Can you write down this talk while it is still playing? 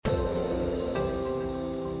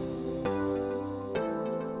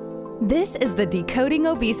This is the Decoding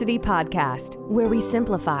Obesity podcast, where we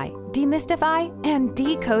simplify, demystify, and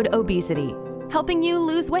decode obesity, helping you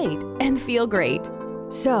lose weight and feel great.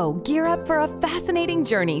 So gear up for a fascinating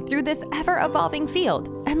journey through this ever-evolving field,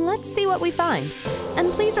 and let's see what we find.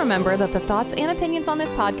 And please remember that the thoughts and opinions on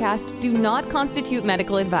this podcast do not constitute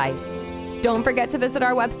medical advice. Don't forget to visit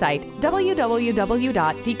our website,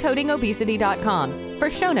 www.decodingobesity.com, for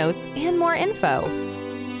show notes and more info.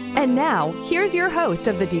 And now, here's your host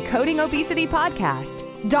of the Decoding Obesity podcast,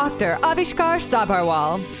 Dr. Avishkar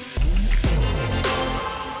Sabharwal.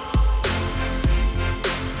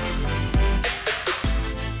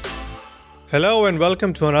 Hello and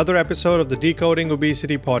welcome to another episode of the Decoding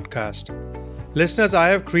Obesity podcast. Listeners, I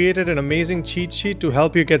have created an amazing cheat sheet to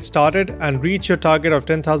help you get started and reach your target of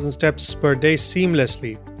 10,000 steps per day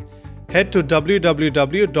seamlessly. Head to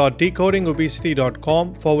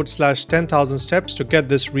www.decodingobesity.com/10,000 steps to get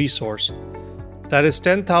this resource. That is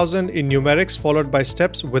 10,000 in numerics followed by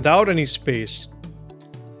steps without any space.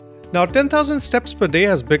 Now, 10,000 steps per day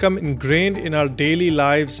has become ingrained in our daily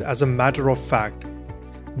lives as a matter of fact.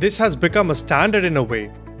 This has become a standard in a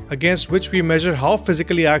way, against which we measure how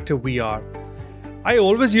physically active we are. I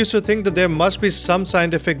always used to think that there must be some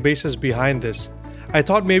scientific basis behind this. I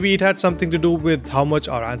thought maybe it had something to do with how much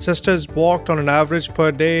our ancestors walked on an average per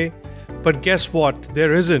day, but guess what?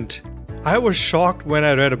 There isn't. I was shocked when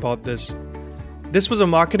I read about this. This was a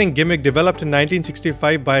marketing gimmick developed in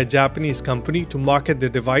 1965 by a Japanese company to market their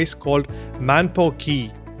device called Manpo Key,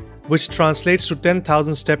 which translates to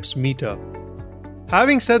 10,000 steps meter.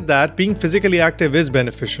 Having said that, being physically active is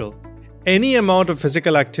beneficial. Any amount of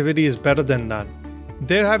physical activity is better than none.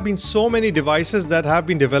 There have been so many devices that have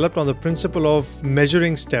been developed on the principle of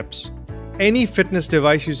measuring steps. Any fitness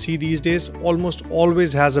device you see these days almost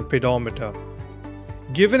always has a pedometer.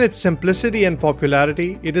 Given its simplicity and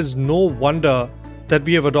popularity, it is no wonder that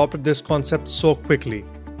we have adopted this concept so quickly.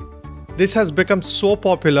 This has become so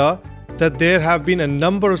popular that there have been a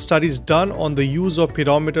number of studies done on the use of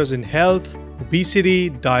pedometers in health, obesity,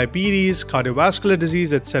 diabetes, cardiovascular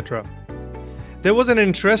disease, etc. There was an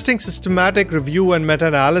interesting systematic review and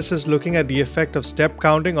meta-analysis looking at the effect of step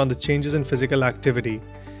counting on the changes in physical activity.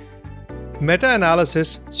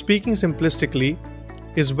 Meta-analysis, speaking simplistically,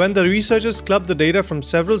 is when the researchers club the data from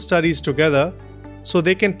several studies together so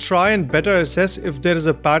they can try and better assess if there is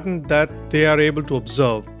a pattern that they are able to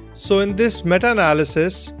observe. So in this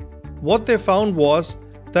meta-analysis, what they found was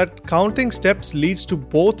that counting steps leads to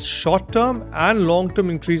both short-term and long-term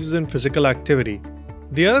increases in physical activity.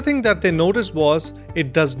 The other thing that they noticed was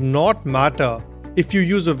it does not matter if you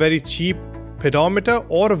use a very cheap pedometer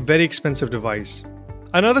or a very expensive device.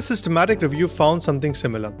 Another systematic review found something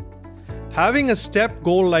similar. Having a step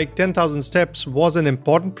goal like 10,000 steps was an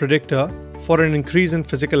important predictor for an increase in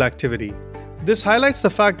physical activity. This highlights the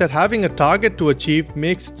fact that having a target to achieve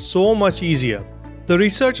makes it so much easier. The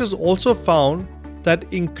researchers also found that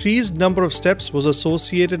increased number of steps was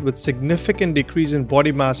associated with significant decrease in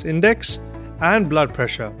body mass index and blood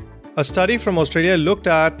pressure. A study from Australia looked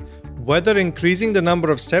at whether increasing the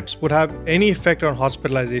number of steps would have any effect on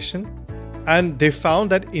hospitalization, and they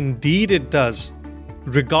found that indeed it does,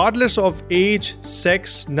 regardless of age,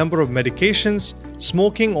 sex, number of medications,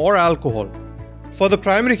 smoking, or alcohol. For the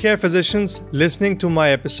primary care physicians listening to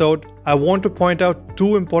my episode, I want to point out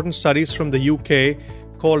two important studies from the UK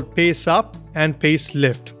called PACE UP and PACE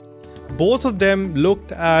LIFT. Both of them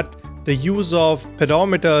looked at the use of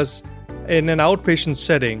pedometers in an outpatient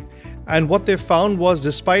setting, and what they found was,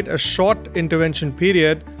 despite a short intervention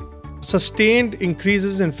period, sustained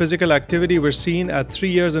increases in physical activity were seen at 3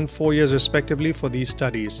 years and 4 years respectively for these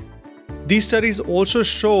studies. These studies also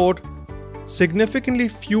showed significantly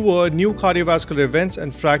fewer new cardiovascular events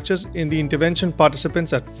and fractures in the intervention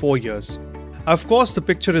participants at 4 years. Of course, the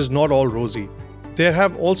picture is not all rosy. There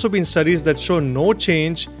have also been studies that show no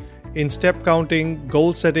change in step counting,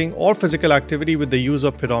 goal setting, or physical activity with the use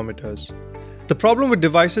of pedometers. The problem with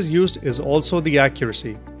devices used is also the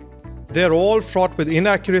accuracy. They're all fraught with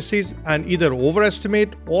inaccuracies and either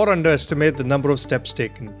overestimate or underestimate the number of steps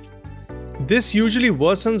taken. This usually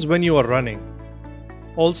worsens when you are running.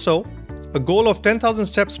 Also, a goal of 10,000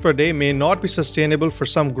 steps per day may not be sustainable for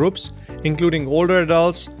some groups, including older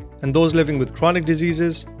adults and those living with chronic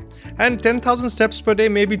diseases, and 10,000 steps per day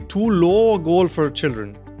may be too low a goal for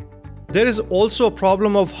children. There is also a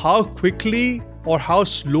problem of how quickly or how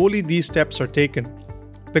slowly these steps are taken,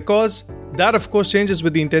 because that of course changes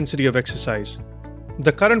with the intensity of exercise.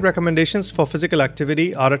 The current recommendations for physical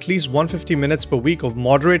activity are at least 150 minutes per week of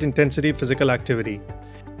moderate intensity physical activity.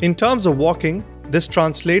 In terms of walking, this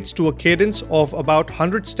translates to a cadence of about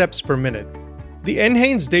 100 steps per minute. The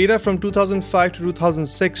NHANES data from 2005 to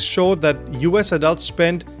 2006 showed that US adults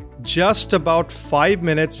spend just about 5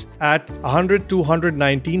 minutes at 100 to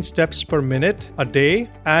 119 steps per minute a day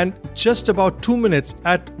and just about 2 minutes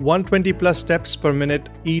at 120 plus steps per minute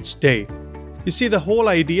each day. You see, the whole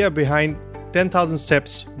idea behind 10,000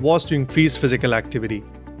 steps was to increase physical activity.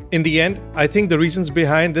 In the end, I think the reasons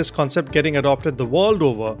behind this concept getting adopted the world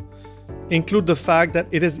over include the fact that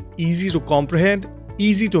it is easy to comprehend,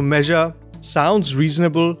 easy to measure, sounds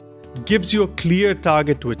reasonable, gives you a clear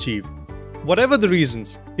target to achieve. Whatever the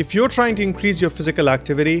reasons, if you're trying to increase your physical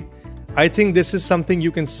activity, I think this is something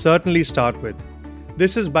you can certainly start with.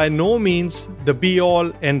 This is by no means the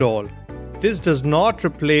be-all, end-all. This does not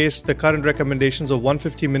replace the current recommendations of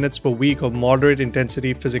 150 minutes per week of moderate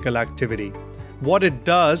intensity physical activity. What it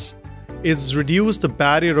does is reduce the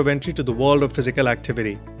barrier of entry to the world of physical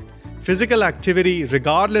activity. Physical activity,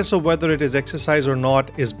 regardless of whether it is exercise or not,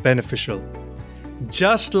 is beneficial.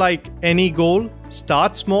 Just like any goal,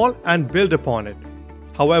 start small and build upon it.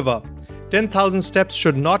 However, 10,000 steps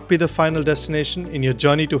should not be the final destination in your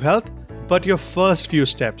journey to health, but your first few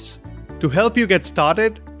steps. To help you get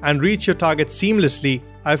started and reach your target seamlessly,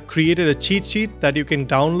 I've created a cheat sheet that you can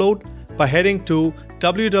download by heading to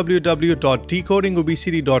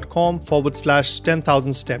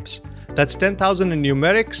www.decodingobesity.com/10,000 steps. That's 10,000 in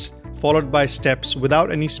numerics, followed by steps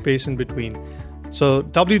without any space in between. So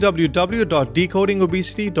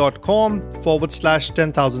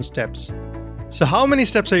www.decodingobesity.com/10,000 steps. So how many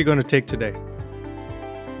steps are you going to take today?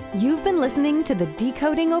 You've been listening to the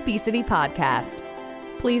Decoding Obesity podcast.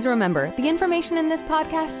 Please remember, the information in this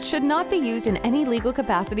podcast should not be used in any legal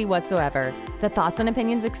capacity whatsoever. The thoughts and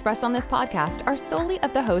opinions expressed on this podcast are solely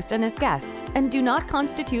of the host and his guests and do not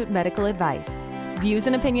constitute medical advice. Views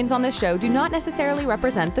and opinions on this show do not necessarily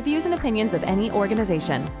represent the views and opinions of any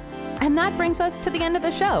organization. And that brings us to the end of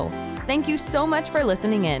the show. Thank you so much for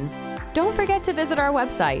listening in. Don't forget to visit our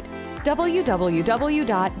website,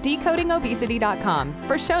 www.decodingobesity.com,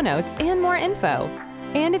 for show notes and more info.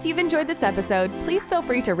 And if you've enjoyed this episode, please feel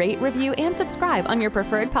free to rate, review, and subscribe on your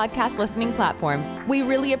preferred podcast listening platform. We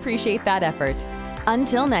really appreciate that effort.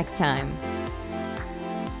 Until next time.